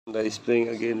Panda is playing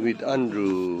again with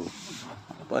Andrew.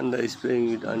 Panda is playing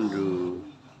with Andrew.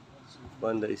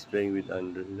 Panda is playing with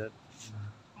Andrew. That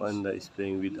Panda is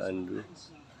playing with Andrew.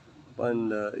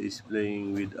 Panda is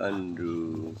playing with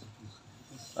Andrew.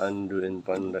 Andrew and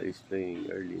Panda is playing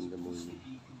early in the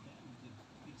morning.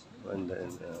 Panda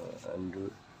and Andrew.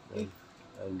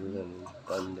 Andrew and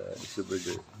Panda is over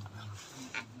there.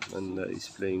 Panda is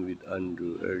playing with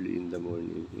Andrew early in the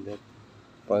morning. See that?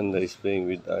 Panda is playing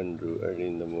with Andrew early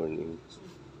in the morning.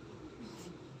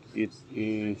 It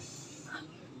is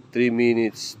 3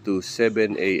 minutes to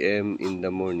 7 a.m. in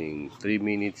the morning. 3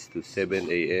 minutes to 7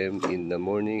 a.m. in the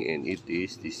morning, and it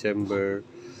is December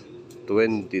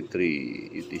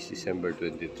 23. It is December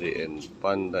 23, and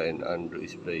Panda and Andrew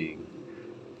is playing.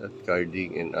 That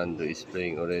carding and Andrew is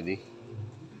playing already.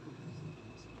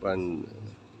 Panda.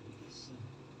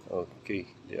 Okay,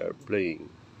 they are playing.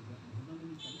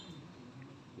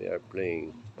 They are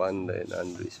playing. Panda and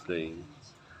Andrew is playing.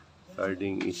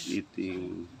 Carding is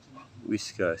eating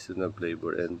Whiskas on a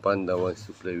flavor, and Panda wants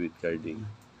to play with carding.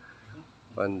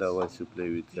 Panda wants to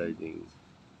play with carding.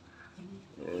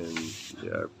 And they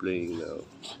are playing now.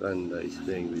 Panda is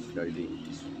playing with carding.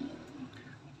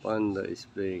 Panda is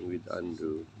playing with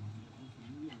Andrew.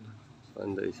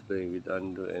 Panda is playing with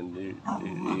Andrew, and it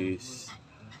is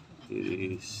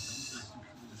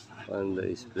Panda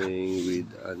is playing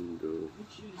with Andrew.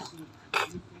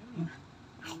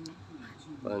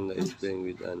 Panda is playing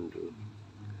with Andrew.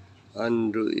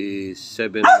 Andrew is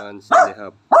 7 months and a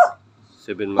half.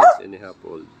 7 months and a half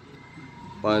old.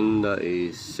 Panda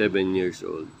is 7 years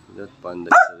old. That Panda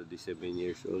is already 7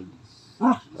 years old.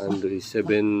 Andrew is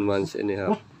 7 months and a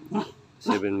half.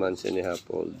 7 months and a half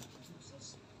old.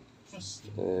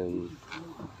 And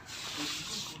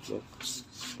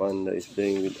Panda is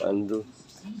playing with Andrew.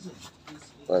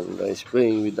 Panda is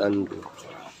playing with Andrew.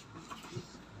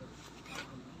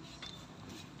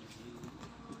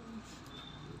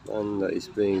 Panda is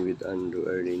playing with Andrew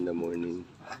early in the morning.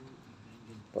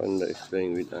 Panda is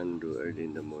playing with Andrew early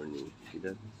in the morning. See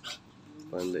that?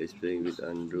 Panda is playing with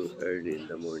Andrew early in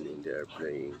the morning. They are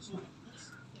playing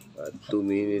at 2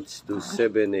 minutes to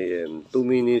 7 a.m. 2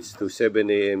 minutes to 7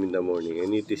 a.m. in the morning.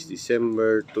 And it is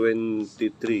December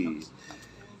 23.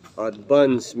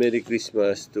 Advance Merry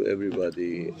Christmas to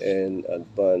everybody and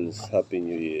advance Happy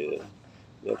New Year.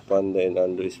 The Panda and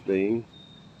Andrew is playing.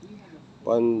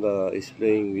 Panda is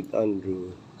playing with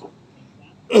Andrew.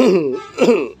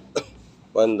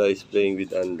 Panda is playing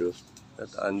with Andrew.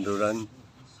 That Andrew run.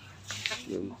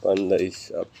 Yung Panda is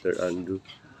after Andrew.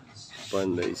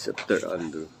 Panda is after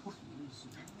Andrew.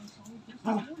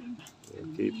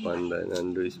 Okay, Panda and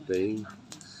Andrew is playing.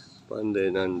 Panda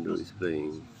and Andrew is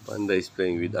playing. Panda is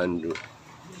playing with Andrew.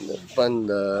 The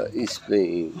Panda is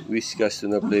playing. Whiskas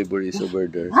na flavor is over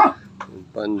there. And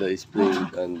Panda is playing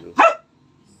with Andrew.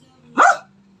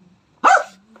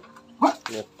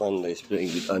 That Panda is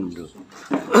playing with Andrew.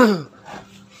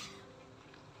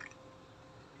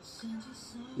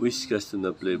 Whiskas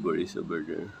na flavor is over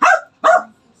there.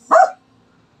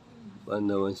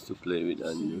 Panda wants to play with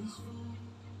Andrew.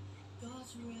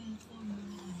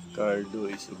 Cardo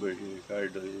is over here.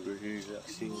 Cardo is over here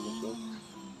relaxing on the floor.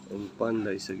 And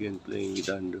Panda is again playing with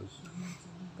Andrew.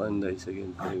 Panda is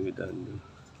again playing with Andrew.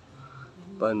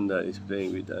 Panda is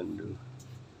playing with Andrew.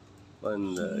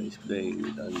 Panda is playing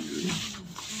with Andrew.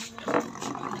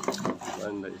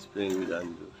 Panda is playing with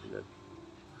Andrew.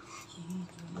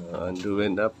 Andrew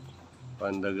went up.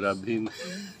 Panda grabbed him.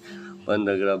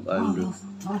 Panda grabbed Andrew.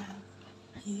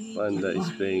 Panda is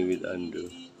playing with Andrew.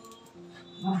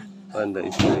 Panda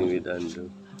is playing with Andrew.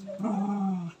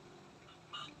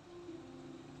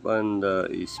 Panda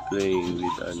is playing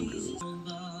with Andrew.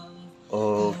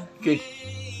 Okay.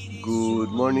 Good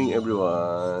morning,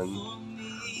 everyone.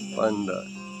 Panda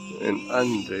and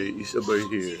Andre is over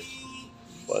here.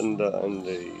 Panda,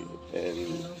 Andre,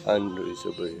 and Andrew is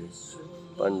over here.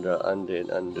 Panda, Andre,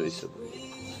 and Andrew is over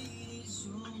here.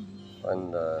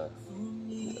 Panda,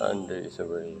 Andre is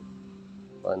over here.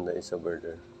 Panda is over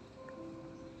there.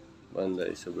 Panda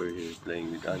is over here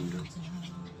playing with Andrew.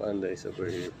 Panda is over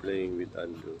here playing with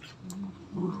Andrew.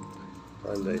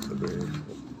 Panda is over here.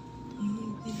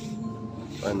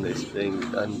 Panda is playing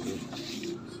with Andrew.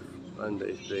 Panda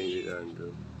is playing with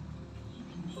Andrew.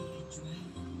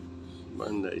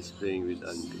 Panda is playing with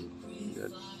Andrew.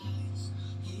 That.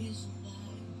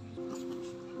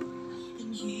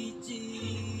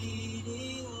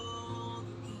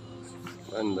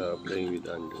 Panda playing with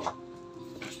Andrew.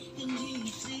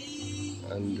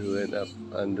 Andrew went up.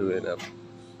 Andrew went up.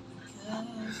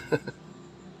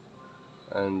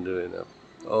 Andrew went up.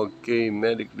 Okay,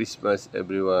 Merry Christmas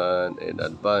everyone and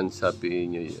advance Happy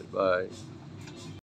New Year. Bye.